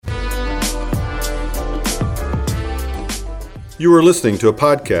You are listening to a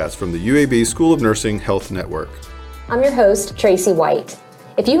podcast from the UAB School of Nursing Health Network. I'm your host, Tracy White.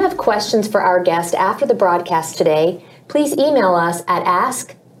 If you have questions for our guest after the broadcast today, please email us at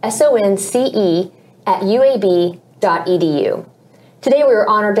asksonce@uab.edu. Today we are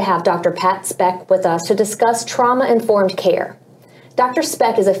honored to have Dr. Pat Speck with us to discuss trauma-informed care. Dr.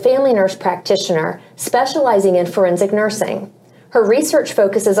 Speck is a family nurse practitioner specializing in forensic nursing. Her research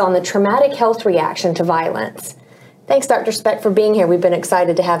focuses on the traumatic health reaction to violence. Thanks, Dr. Speck, for being here. We've been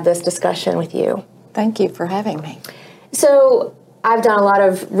excited to have this discussion with you. Thank you for having me. So I've done a lot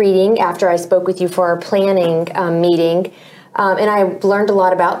of reading after I spoke with you for our planning meeting, and I learned a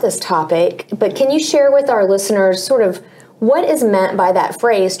lot about this topic. But can you share with our listeners sort of what is meant by that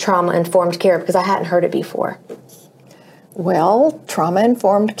phrase, trauma-informed care, because I hadn't heard it before? Well,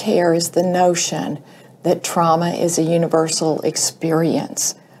 trauma-informed care is the notion that trauma is a universal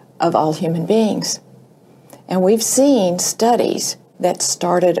experience of all human beings. And we've seen studies that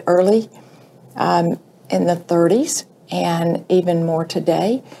started early in the 30s and even more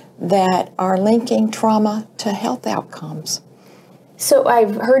today that are linking trauma to health outcomes. So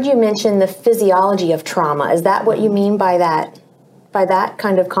I've heard you mention the physiology of trauma. Is that what you mean by that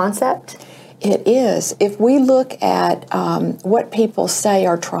kind of concept? It is. If we look at what people say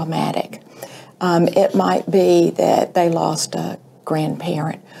are traumatic, it might be that they lost a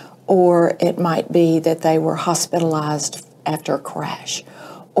grandparent, or it might be that they were hospitalized after a crash,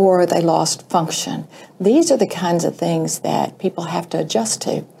 or they lost function. These are the kinds of things that people have to adjust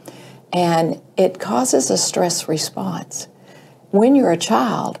to, and it causes a stress response. When you're a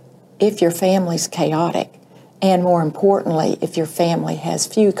child, if your family's chaotic, and more importantly, if your family has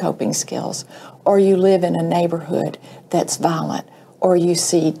few coping skills, or you live in a neighborhood that's violent, or you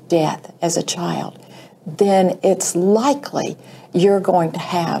see death as a child, then it's likely you're going to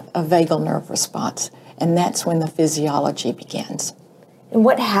have a vagal nerve response, and that's when the physiology begins. And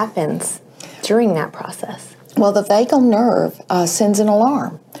what happens during that process? Well, the vagal nerve sends an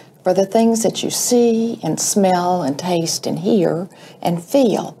alarm for the things that you see and smell and taste and hear and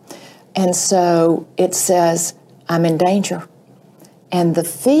feel. And so it says, I'm in danger. And the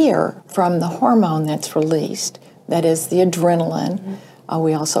fear from the hormone that's released, that is the adrenaline,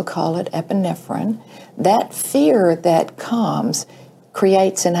 we also call it epinephrine, that fear that comes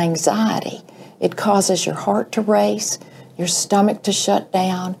creates an anxiety. It causes your heart to race, your stomach to shut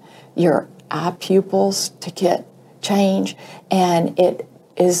down, your eye pupils to get change, and it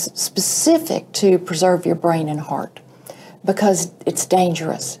is specific to preserve your brain and heart because it's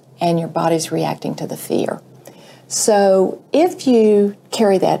dangerous and your body's reacting to the fear. So if you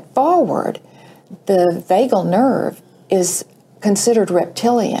carry that forward, the vagal nerve is considered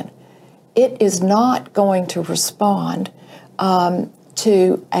reptilian. It is not going to respond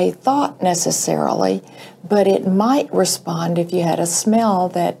to a thought necessarily, but it might respond if you had a smell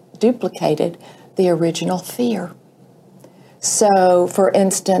that duplicated the original fear. So, for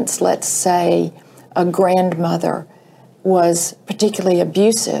instance, let's say a grandmother was particularly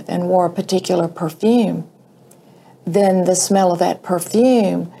abusive and wore a particular perfume, then the smell of that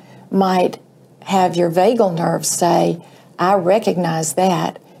perfume might have your vagal nerve say, I recognize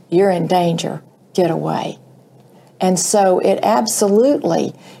that, you're in danger, get away. And so it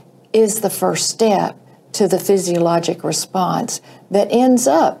absolutely is the first step to the physiologic response that ends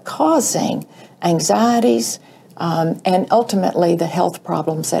up causing anxieties and ultimately the health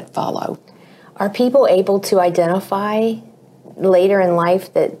problems that follow. Are people able to identify later in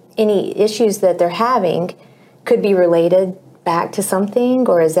life that any issues that they're having could be related back to something,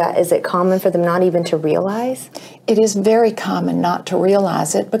 or is it common for them not even to realize? It is very common not to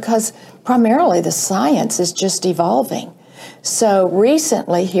realize it because primarily the science is just evolving. So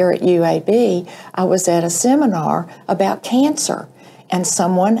recently here at UAB, I was at a seminar about cancer, and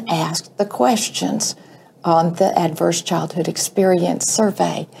someone asked the questions on the Adverse Childhood Experience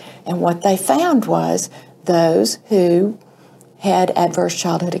Survey. And what they found was those who had adverse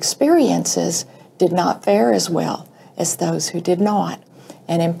childhood experiences did not fare as well as those who did not.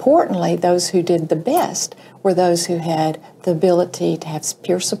 And importantly, those who did the best were those who had the ability to have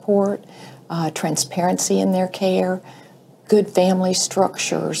peer support, transparency in their care, good family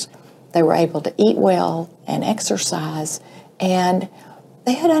structures. They were able to eat well and exercise, and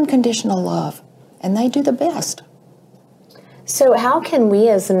they had unconditional love, and they do the best. So how can we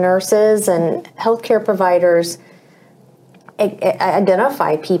as nurses and healthcare providers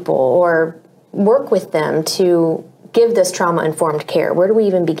identify people or work with them to give this trauma-informed care? Where do we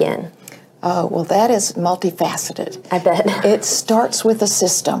even begin? Oh, well, that is multifaceted. I bet. It starts with a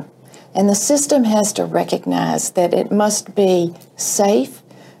system, and the system has to recognize that it must be safe,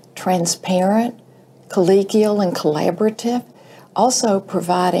 transparent, collegial, and collaborative. also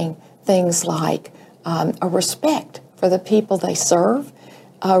providing things like a respect for the people they serve,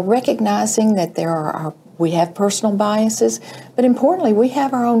 recognizing that we have personal biases, but importantly, we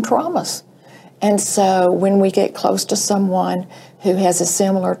have our own traumas. And so when we get close to someone who has a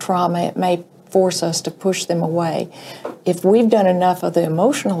similar trauma, it may force us to push them away. If we've done enough of the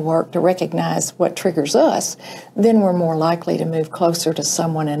emotional work to recognize what triggers us, then we're more likely to move closer to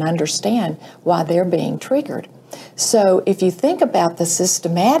someone and understand why they're being triggered. So if you think about the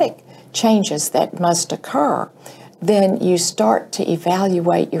systematic changes that must occur, then you start to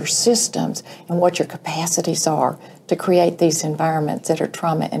evaluate your systems and what your capacities are to create these environments that are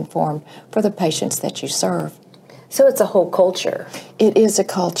trauma-informed for the patients that you serve. So it's a whole culture. It is a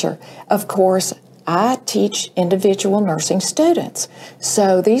culture. Of course, I teach individual nursing students.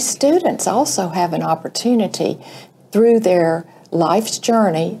 So these students also have an opportunity through their life's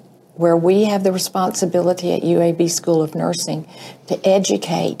journey, where we have the responsibility at UAB School of Nursing to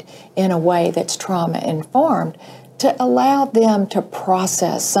educate in a way that's trauma-informed, to allow them to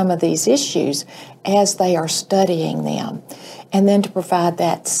process some of these issues as they are studying them, and then to provide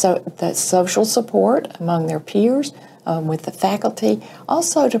that social support among their peers, with the faculty,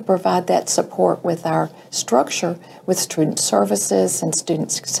 also to provide that support with our structure with student services and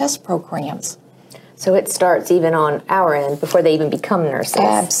student success programs. So it starts even on our end before they even become nurses.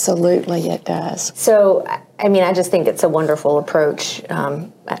 Absolutely, it does. So, I mean, I just think it's a wonderful approach.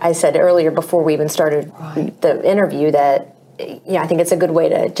 I said earlier before we even started the interview that, I think it's a good way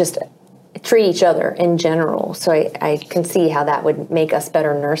to just treat each other in general. So I can see how that would make us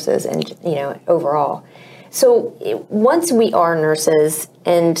better nurses and, overall. So once we are nurses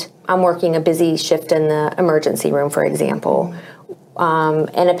and I'm working a busy shift in the emergency room, for example,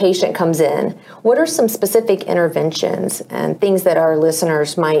 and a patient comes in, what are some specific interventions and things that our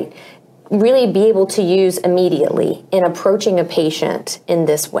listeners might really be able to use immediately in approaching a patient in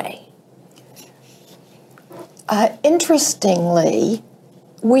this way? Interestingly,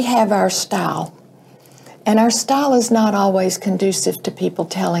 we have our style, and our style is not always conducive to people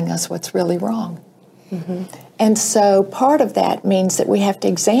telling us what's really wrong. Mm-hmm. And so part of that means that we have to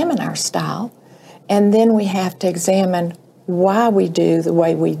examine our style, and then we have to examine why we do the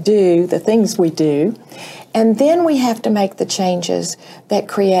way we do, the things we do, and then we have to make the changes that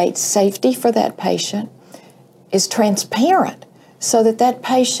create safety for that patient, is transparent, so that that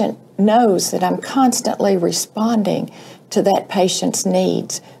patient knows that I'm constantly responding to that patient's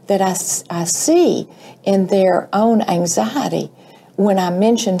needs, that I see in their own anxiety when I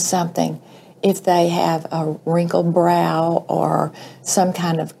mention something. If they have a wrinkled brow or some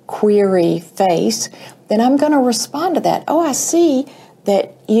kind of query face, then I'm going to respond to that. Oh, I see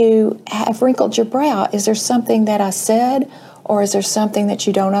that you have wrinkled your brow. Is there something that I said, or is there something that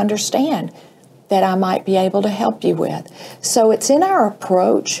you don't understand that I might be able to help you with? So it's in our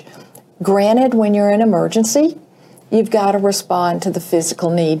approach. Granted, when you're in emergency, you've got to respond to the physical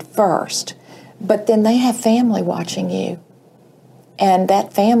need first, but then they have family watching you. And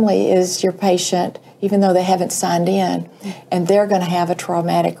that family is your patient, even though they haven't signed in, and they're going to have a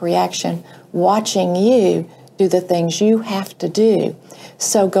traumatic reaction watching you do the things you have to do.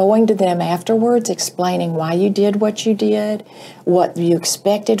 So going to them afterwards, explaining why you did what you did, what you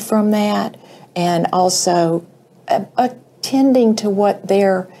expected from that, and also attending to what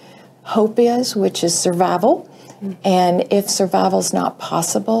their hope is, which is survival. And if survival's not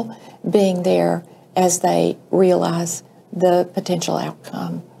possible, being there as they realize the potential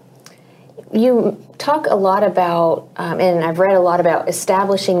outcome. You talk a lot about, and I've read a lot about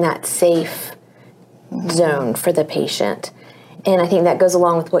establishing that safe zone for the patient. And I think that goes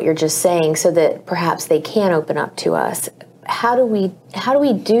along with what you're just saying, so that perhaps they can open up to us. How do we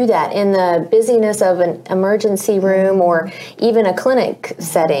do that in the busyness of an emergency room or even a clinic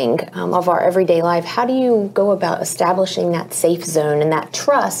setting of our everyday life? How do you go about establishing that safe zone and that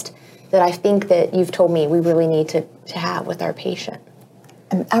trust that I think that you've told me we really need to have with our patient?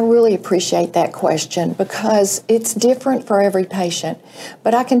 And I really appreciate that question, because it's different for every patient.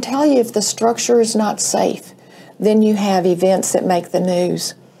 But I can tell you, if the structure is not safe, then you have events that make the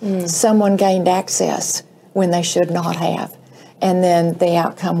news. Someone gained access when they should not have, and then the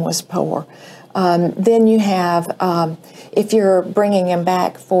outcome was poor. Then you have, if you're bringing him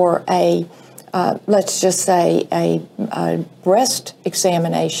back for a let's just say a breast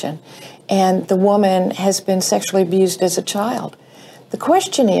examination, and the woman has been sexually abused as a child. The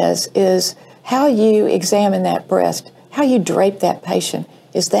question is how you examine that breast, how you drape that patient.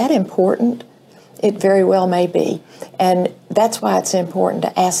 Is that important? It very well may be. And that's why it's important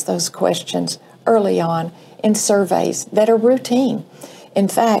to ask those questions early on in surveys that are routine. In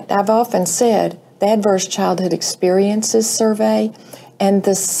fact, I've often said the Adverse Childhood Experiences Survey, and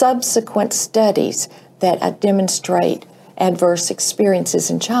the subsequent studies that demonstrate adverse experiences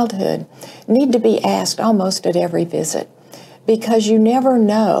in childhood need to be asked almost at every visit, because you never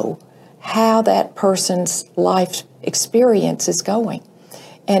know how that person's life experience is going.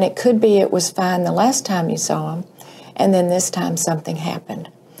 And it could be it was fine the last time you saw them, and then this time something happened.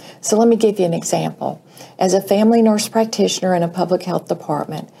 So let me give you an example. As a family nurse practitioner in a public health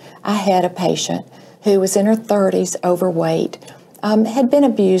department, I had a patient who was in her 30s, overweight, had been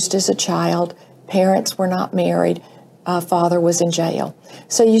abused as a child, parents were not married, father was in jail.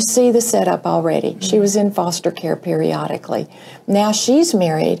 So you see the setup already. She was in foster care periodically. Now she's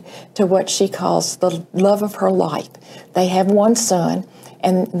married to what she calls the love of her life. They have one son,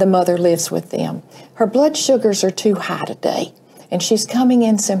 and the mother lives with them. Her blood sugars are too high today, and she's coming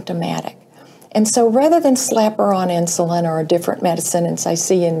in symptomatic. And so rather than slap her on insulin or a different medicine and say,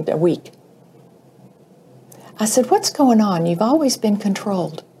 see you in a week, I said, what's going on? You've always been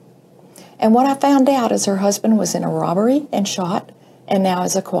controlled. And what I found out is her husband was in a robbery and shot, and now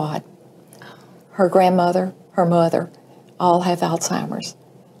is a quad. Her grandmother, her mother, all have Alzheimer's,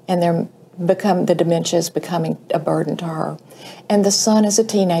 and the dementia is becoming a burden to her. And the son is a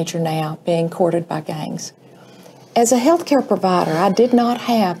teenager now, being courted by gangs. As a healthcare provider, I did not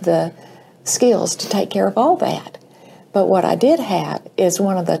have the skills to take care of all that. But what I did have is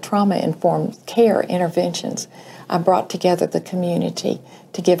one of the trauma-informed care interventions. I brought together the community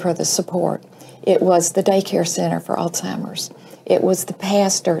to give her the support. It was the daycare center for Alzheimer's. It was the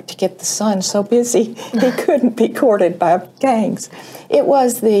pastor to get the son so busy he couldn't be courted by gangs. It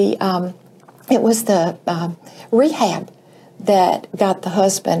was the rehab that got the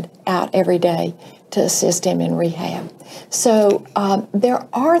husband out every day to assist him in rehab. So there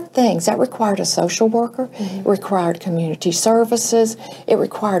are things that required a social worker, it required community services, it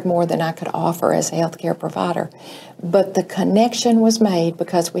required more than I could offer as a healthcare provider. But the connection was made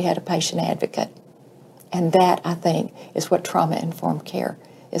because we had a patient advocate. And that, I think, is what trauma-informed care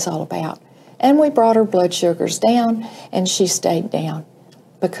is all about. And we brought her blood sugars down, and she stayed down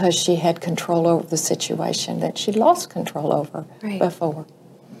because she had control over the situation that she lost control over before.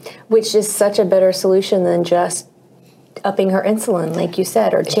 Which is such a better solution than just upping her insulin, like you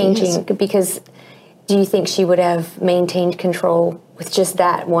said, or changing, because do you think she would have maintained control with just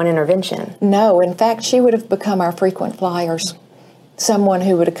that one intervention? No, in fact, she would have become our frequent flyers, someone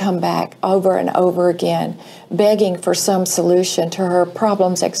who would have come back over and over again, begging for some solution to her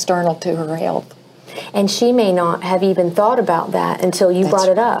problems external to her health. And she may not have even thought about that until you brought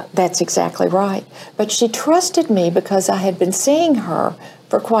it up. That's exactly right. But she trusted me because I had been seeing her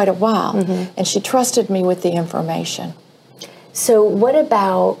for quite a while, and she trusted me with the information. So what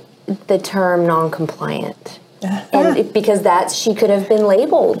about the term non-compliant? And because she could have been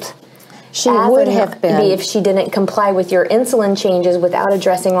labeled. She would have been. If she didn't comply with your insulin changes without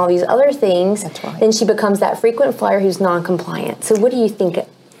addressing all these other things, then she becomes that frequent flyer who's non-compliant. So what do you think?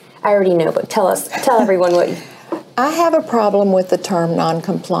 I already know, but tell everyone what. I have a problem with the term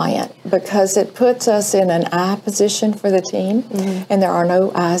non-compliant because it puts us in an I position for the team, and there are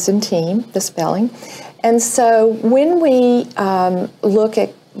no I's in team, the spelling. And so when we look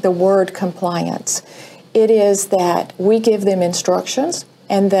at the word compliance, it is that we give them instructions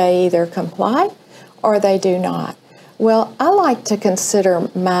and they either comply or they do not. Well, I like to consider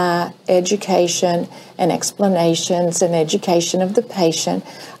my education and explanations and education of the patient,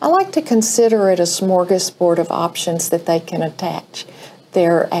 I like to consider it a smorgasbord of options that they can attach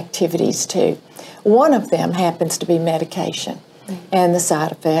their activities to. One of them happens to be medication and the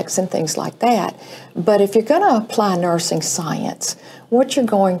side effects and things like that. But if you're going to apply nursing science, what you're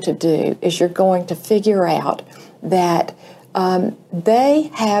going to do is you're going to figure out that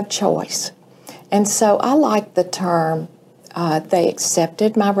they have choice. And so I like the term, they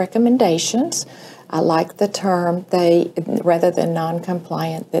accepted my recommendations. I like the term, they, rather than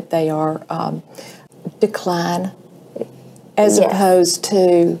non-compliant, that they are decline as opposed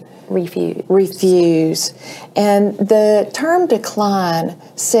to refuse. And the term decline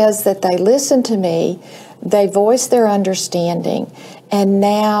says that they listen to me, they voice their understanding, and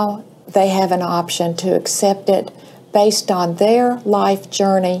now they have an option to accept it based on their life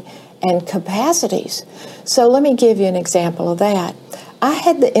journey and capacities. So let me give you an example of that. I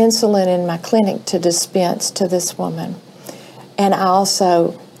had the insulin in my clinic to dispense to this woman, and I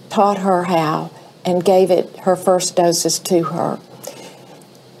also taught her how and gave it her first doses to her.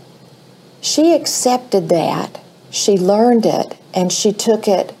 She accepted that, she learned it, and she took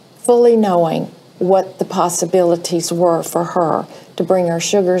it fully knowing what the possibilities were for her to bring her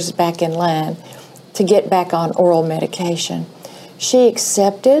sugars back in line, to get back on oral medication. She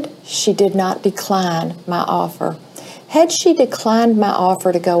accepted. She did not decline my offer. Had she declined my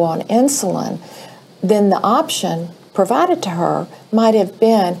offer to go on insulin, then the option provided to her might have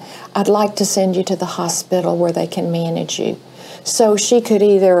been, I'd like to send you to the hospital where they can manage you. So she could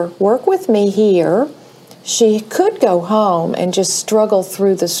either work with me here, she could go home and just struggle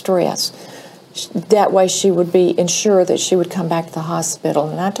through the stress. That way she would be ensured that she would come back to the hospital,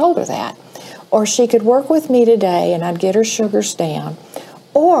 and I told her that. Or she could work with me today and I'd get her sugars down,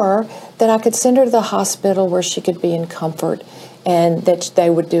 or that I could send her to the hospital where she could be in comfort and that they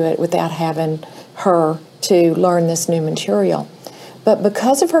would do it without having her to learn this new material. But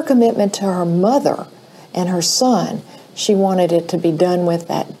because of her commitment to her mother and her son, she wanted it to be done with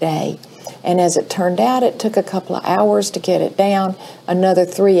that day. And as it turned out, it took a couple of hours to get it down, another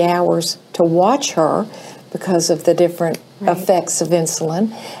 3 hours to watch her because of the different effects of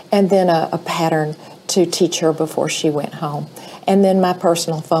insulin, and then a pattern to teach her before she went home. And then my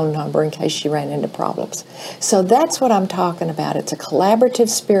personal phone number in case she ran into problems. So that's what I'm talking about. It's a collaborative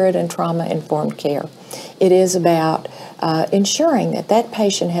spirit in trauma-informed care. It is about ensuring that that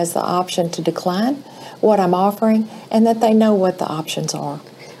patient has the option to decline what I'm offering and that they know what the options are.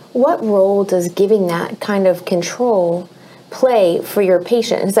 What role does giving that kind of control play for your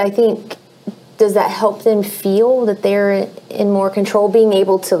patient? Because I think, does that help them feel that they're in more control, being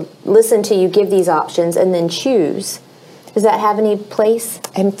able to listen to you, give these options, and then choose? Does that have any place?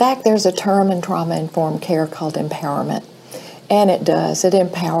 In fact, there's a term in trauma-informed care called empowerment, and it does. It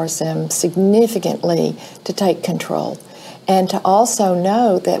empowers them significantly to take control and to also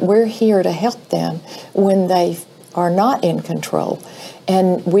know that we're here to help them when they are not in control,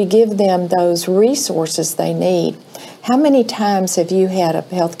 and we give them those resources they need. How many times have you had a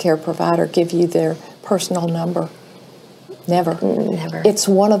healthcare provider give you their personal number? Never. Never. It's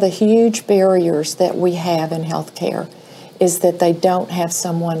one of the huge barriers that we have in healthcare, is that they don't have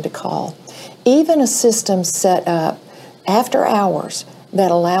someone to call. Even a system set up after hours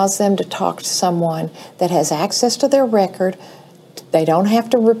that allows them to talk to someone that has access to their record, they don't have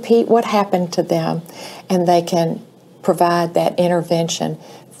to repeat what happened to them, and they can provide that intervention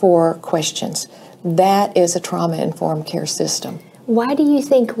for questions. That is a trauma-informed care system. Why do you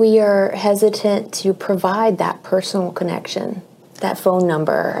think we are hesitant to provide that personal connection, that phone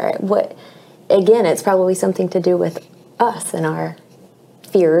number? Again, it's probably something to do with us and our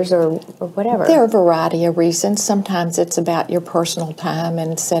fears or whatever. There are a variety of reasons. Sometimes it's about your personal time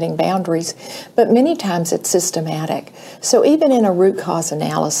and setting boundaries, but many times it's systematic. So even in a root cause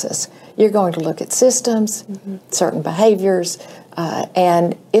analysis, you're going to look at systems, certain behaviors,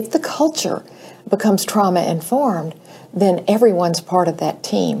 and if the culture becomes trauma-informed, then everyone's part of that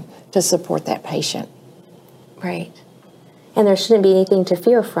team to support that patient. Right. And there shouldn't be anything to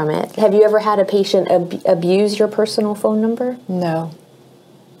fear from it. Have you ever had a patient abuse your personal phone number? No.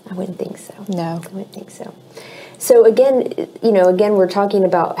 I wouldn't think so. No. I wouldn't think so. So again, we're talking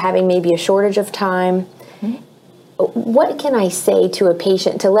about having maybe a shortage of time. What can I say to a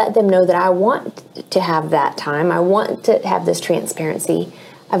patient to let them know that I want to have that time? I want to have this transparency.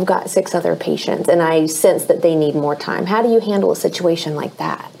 I've got 6 other patients and I sense that they need more time. How do you handle a situation like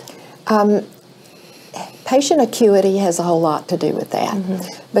that? Patient acuity has a whole lot to do with that,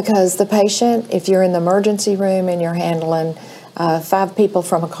 because the patient, if you're in the emergency room and you're handling 5 people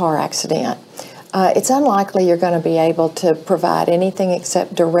from a car accident, it's unlikely you're going to be able to provide anything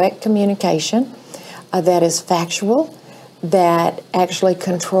except direct communication that is factual, that actually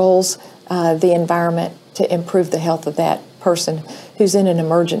controls the environment to improve the health of that person who's in an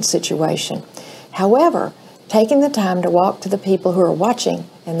emergent situation. However, taking the time to walk to the people who are watching,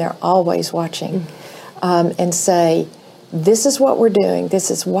 and they're always watching, and say, this is what we're doing, this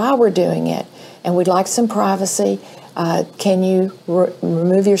is why we're doing it, and we'd like some privacy. Can you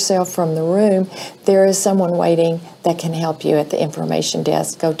remove yourself from the room? There is someone waiting that can help you at the information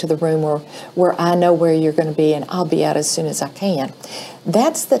desk. Go to the room where I know where you're going to be, and I'll be out as soon as I can.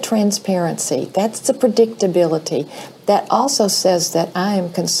 That's the transparency. That's the predictability. That also says that I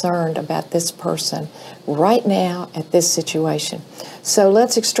am concerned about this person right now at this situation. So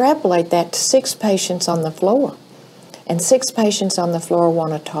let's extrapolate that to 6 patients on the floor. And 6 patients on the floor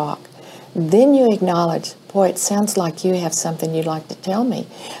want to talk. Then you acknowledge, boy, it sounds like you have something you'd like to tell me.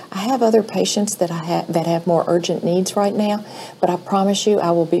 I have other patients that have more urgent needs right now, but I promise you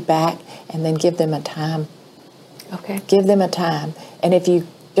I will be back, and then give them a time. Okay. Give them a time. And if you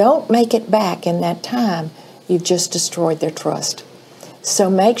don't make it back in that time, you've just destroyed their trust. So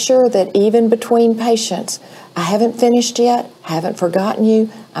make sure that even between patients, I haven't finished yet, I haven't forgotten you,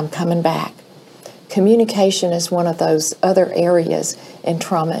 I'm coming back. Communication is one of those other areas in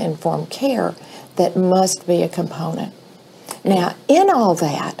trauma-informed care that must be a component. Now, in all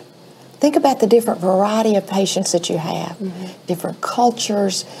that, think about the different variety of patients that you have, different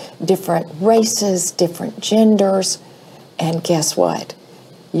cultures, different races, different genders, and guess what?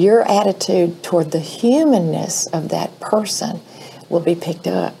 Your attitude toward the humanness of that person will be picked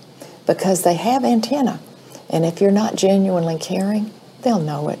up because they have antenna. And if you're not genuinely caring, they'll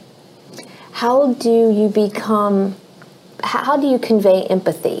know it. How do you convey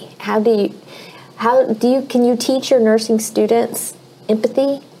empathy? Can you teach your nursing students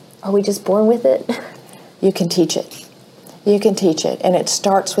empathy? Are we just born with it? You can teach it. You can teach it. And it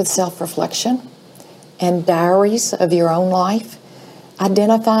starts with self-reflection and diaries of your own life,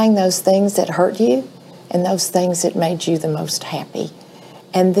 identifying those things that hurt you and those things that made you the most happy.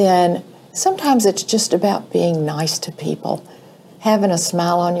 And then sometimes it's just about being nice to people, having a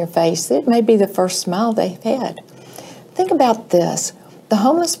smile on your face. It may be the first smile they've had. Think about this. The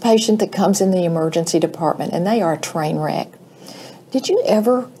homeless patient that comes in the emergency department, and they are a train wreck. Did you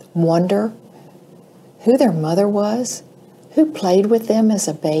ever wonder who their mother was? Who played with them as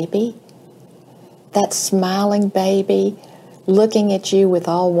a baby? That smiling baby looking at you with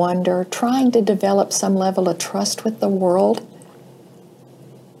all wonder, trying to develop some level of trust with the world.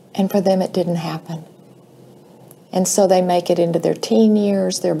 And for them, it didn't happen. And so they make it into their teen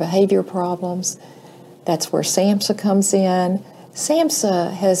years, their behavior problems. That's where SAMHSA comes in.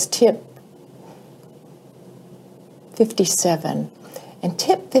 SAMHSA has tip 57. And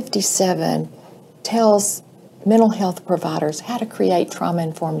tip 57 tells mental health providers how to create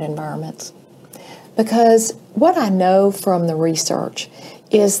trauma-informed environments. Because what I know from the research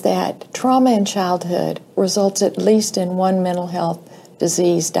is that trauma in childhood results at least in one mental health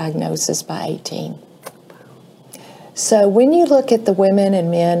disease diagnosis by 18. So when you look at the women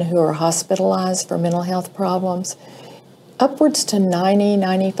and men who are hospitalized for mental health problems, upwards to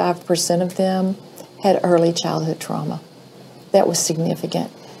 95% of them had early childhood trauma. That was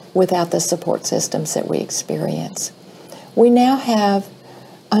significant without the support systems that we experience. We now have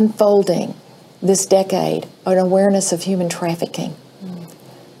unfolding this decade an awareness of human trafficking.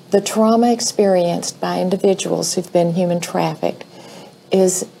 The trauma experienced by individuals who've been human trafficked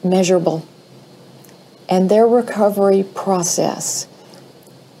is measurable, and their recovery process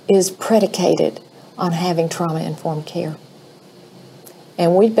is predicated on having trauma-informed care.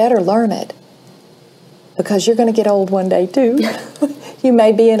 And we better learn it, because you're going to get old one day too. You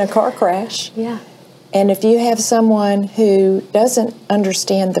may be in a car crash. Yeah. And if you have someone who doesn't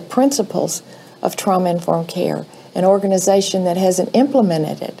understand the principles of trauma-informed care, an organization that hasn't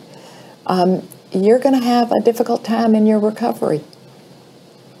implemented it, you're going to have a difficult time in your recovery.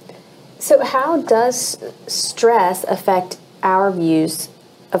 So how does stress affect our views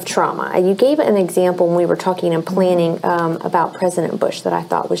of trauma? You gave an example when we were talking and planning about President Bush that I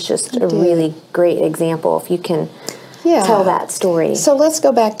thought was just a really great example. If you can tell that story. So let's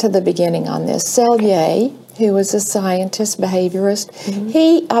go back to the beginning on this. Selye, who was a scientist, behaviorist,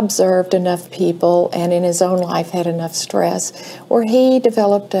 he observed enough people and in his own life had enough stress where he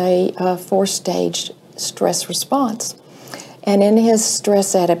developed a 4-stage stress response. And in his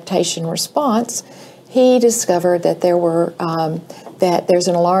stress adaptation response, he discovered that there's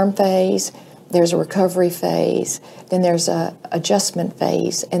an alarm phase, there's a recovery phase, then there's a adjustment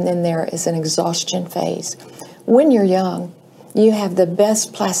phase, and then there is an exhaustion phase. When you're young, you have the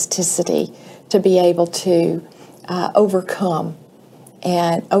best plasticity to be able to overcome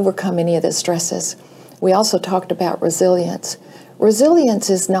any of the stresses. We also talked about resilience. Resilience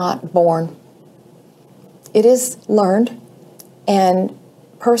is not born. It is learned, and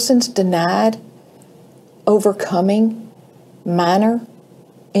persons denied overcoming minor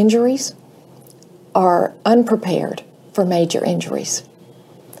injuries are unprepared for major injuries,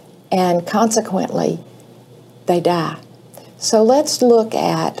 and consequently, they die. So let's look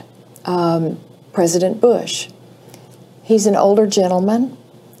at President Bush. He's an older gentleman,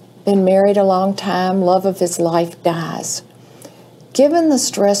 been married a long time, love of his life dies. Given the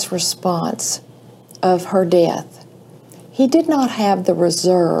stress response of her death, he did not have the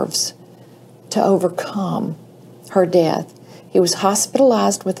reserves to overcome her death. He was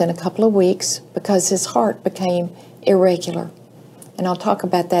hospitalized within a couple of weeks because his heart became irregular. And I'll talk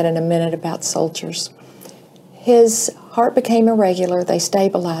about that in a minute about soldiers. His heart became irregular, they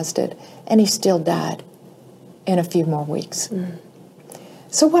stabilized it, and he still died in a few more weeks.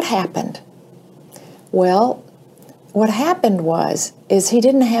 So what happened? Well, what happened is he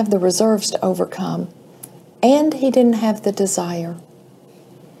didn't have the reserves to overcome, and he didn't have the desire.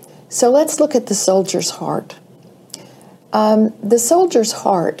 So let's look at the soldier's heart. The soldier's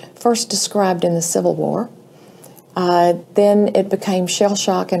heart, first described in the Civil War, then it became shell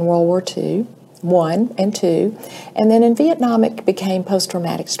shock in World War II, 1 and 2. And then in Vietnam, it became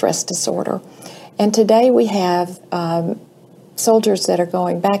post-traumatic stress disorder. And today we have soldiers that are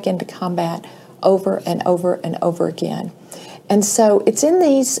going back into combat over and over and over again. And so it's in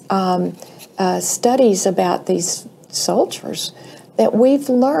these studies about these soldiers that we've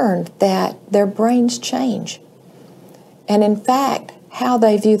learned that their brains change. And in fact, how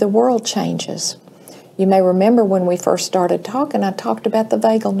they view the world changes. You may remember when we first started talking, I talked about the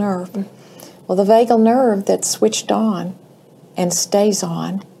vagal nerve. Well, the vagal nerve that's switched on and stays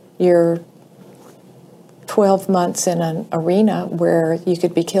on, you're 12 months in an arena where you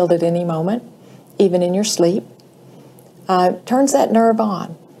could be killed at any moment, even in your sleep, turns that nerve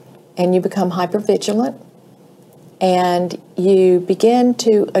on, and you become hypervigilant, and you begin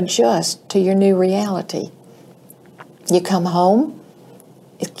to adjust to your new reality. You come home,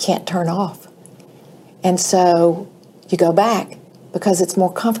 it can't turn off. And so you go back because it's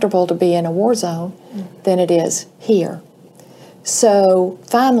more comfortable to be in a war zone than it is here. So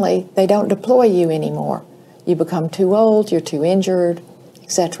finally, they don't deploy you anymore. You become too old, you're too injured,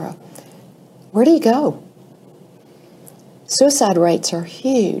 etc. Where do you go? Suicide rates are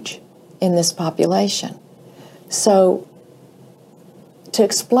huge in this population. So to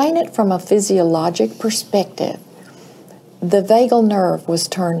explain it from a physiologic perspective, the vagal nerve was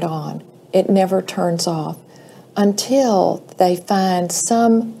turned on. It never turns off until they find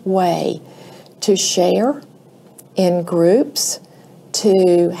some way to share in groups,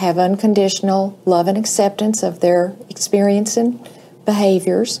 to have unconditional love and acceptance of their experience and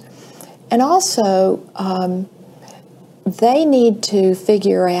behaviors. And also, they need to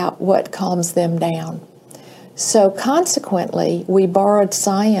figure out what calms them down. So consequently, we borrowed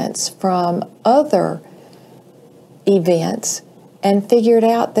science from other events and figured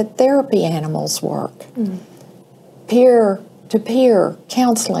out that therapy animals work. Peer-to-peer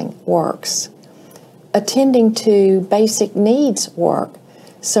counseling works. Attending to basic needs work.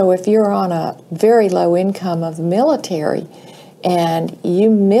 So if you're on a very low income of the military and you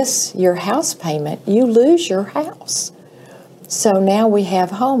miss your house payment, you lose your house. So now we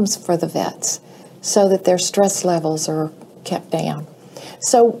have homes for the vets so that their stress levels are kept down.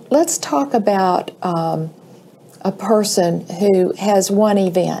 So let's talk about a person who has one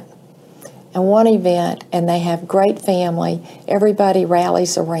event, and they have great family, everybody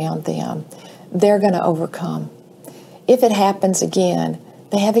rallies around them. They're going to overcome. If it happens again,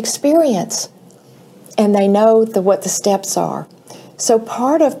 they have experience and they know what the steps are. So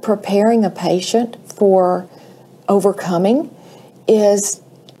part of preparing a patient for overcoming is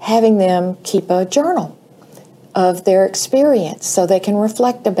having them keep a journal of their experience so they can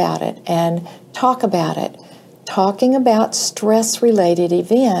reflect about it and talk about it. Talking about stress-related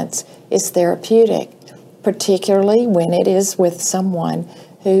events is therapeutic, particularly when it is with someone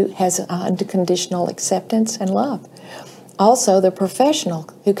who has unconditional acceptance and love. Also, the professional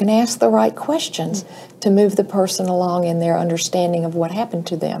who can ask the right questions to move the person along in their understanding of what happened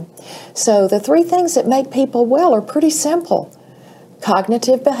to them. So the 3 things that make people well are pretty simple: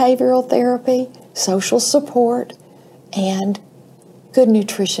 cognitive behavioral therapy, social support, and good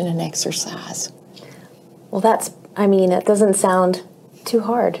nutrition and exercise. Well, it doesn't sound too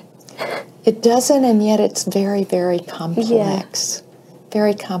hard. It doesn't, and yet it's very, very complex.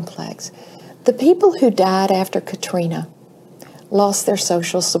 Very complex. The people who died after Katrina lost their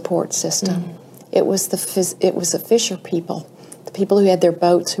social support system. It was the fisher people, the people who had their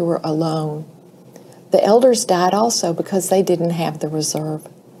boats who were alone. The elders died also because they didn't have the reserve.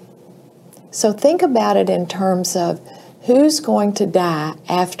 So think about it in terms of who's going to die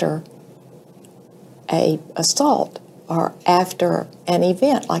after an assault or after an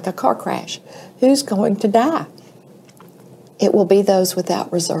event like a car crash. Who's going to die? It will be those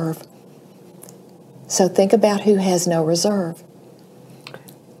without reserve. So think about who has no reserve.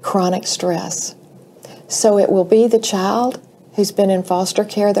 Chronic stress. So it will be the child who's been in foster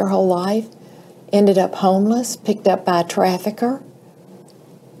care their whole life, ended up homeless, picked up by a trafficker.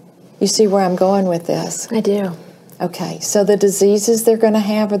 You see where I'm going with this? I do. Okay, so the diseases they're going to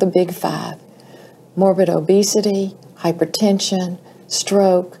have are the big 5. Morbid obesity, hypertension,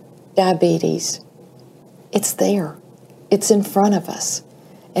 stroke, diabetes. It's there. It's in front of us.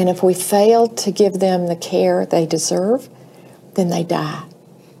 And if we fail to give them the care they deserve, then they die.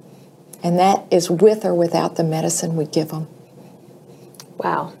 And that is with or without the medicine we give them.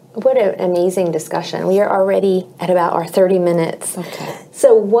 Wow. What an amazing discussion. We are already at about our 30 minutes. Okay.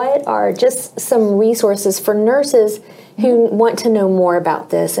 So what are just some resources for nurses who want to know more about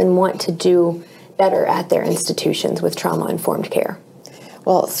this and want to do better at their institutions with trauma-informed care?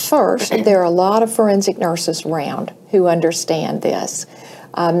 Well, first, there are a lot of forensic nurses around who understand this.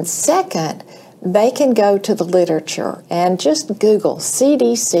 Second, they can go to the literature and just Google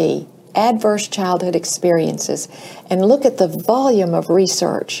CDC, adverse childhood experiences, and look at the volume of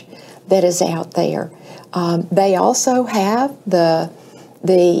research that is out there. They also have the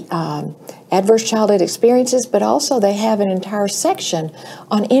adverse childhood experiences, but also they have an entire section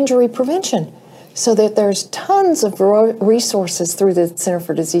on injury prevention, so that there's tons of resources through the Center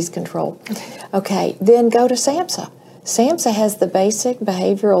for Disease Control. Okay, then go to SAMHSA. SAMHSA has the basic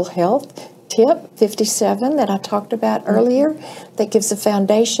behavioral health tip 57 that I talked about earlier that gives a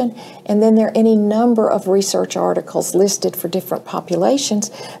foundation, and then there are any number of research articles listed for different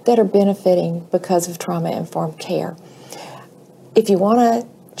populations that are benefiting because of trauma-informed care. If you want to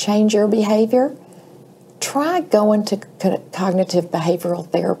change your behavior, try going to cognitive behavioral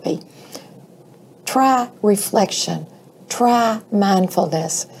therapy. Try reflection. Try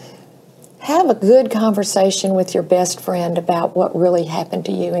mindfulness. Have a good conversation with your best friend about what really happened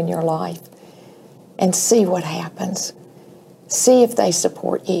to you in your life and see what happens. See if they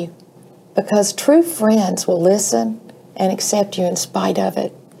support you, because true friends will listen and accept you in spite of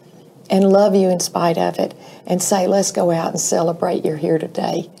it and love you in spite of it and say, let's go out and celebrate you're here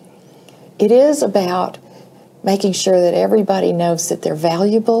today. It is about making sure that everybody knows that they're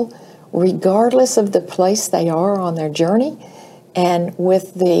valuable regardless of the place they are on their journey and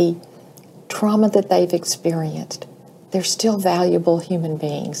with the trauma that they've experienced. They're still valuable human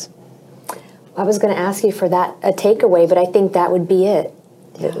beings. I was going to ask you for that, a takeaway, but I think that would be it.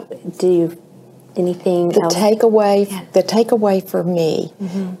 Yeah. Do you, anything else? The takeaway for me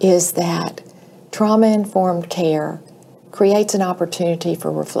is that trauma-informed care creates an opportunity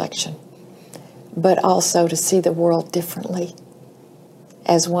for reflection, but also to see the world differently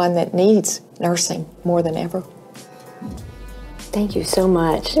as one that needs nursing more than ever. Thank you so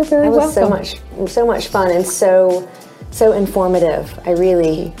much. You're very welcome. So much fun and so informative.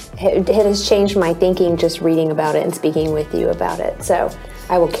 It has changed my thinking just reading about it and speaking with you about it. So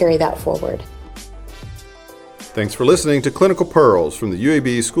I will carry that forward. Thanks for listening to Clinical Pearls from the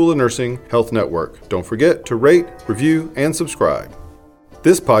UAB School of Nursing Health Network. Don't forget to rate, review, and subscribe.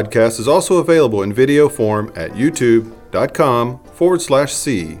 This podcast is also available in video form at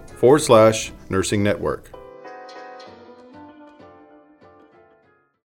youtube.com/C/Nursing Network.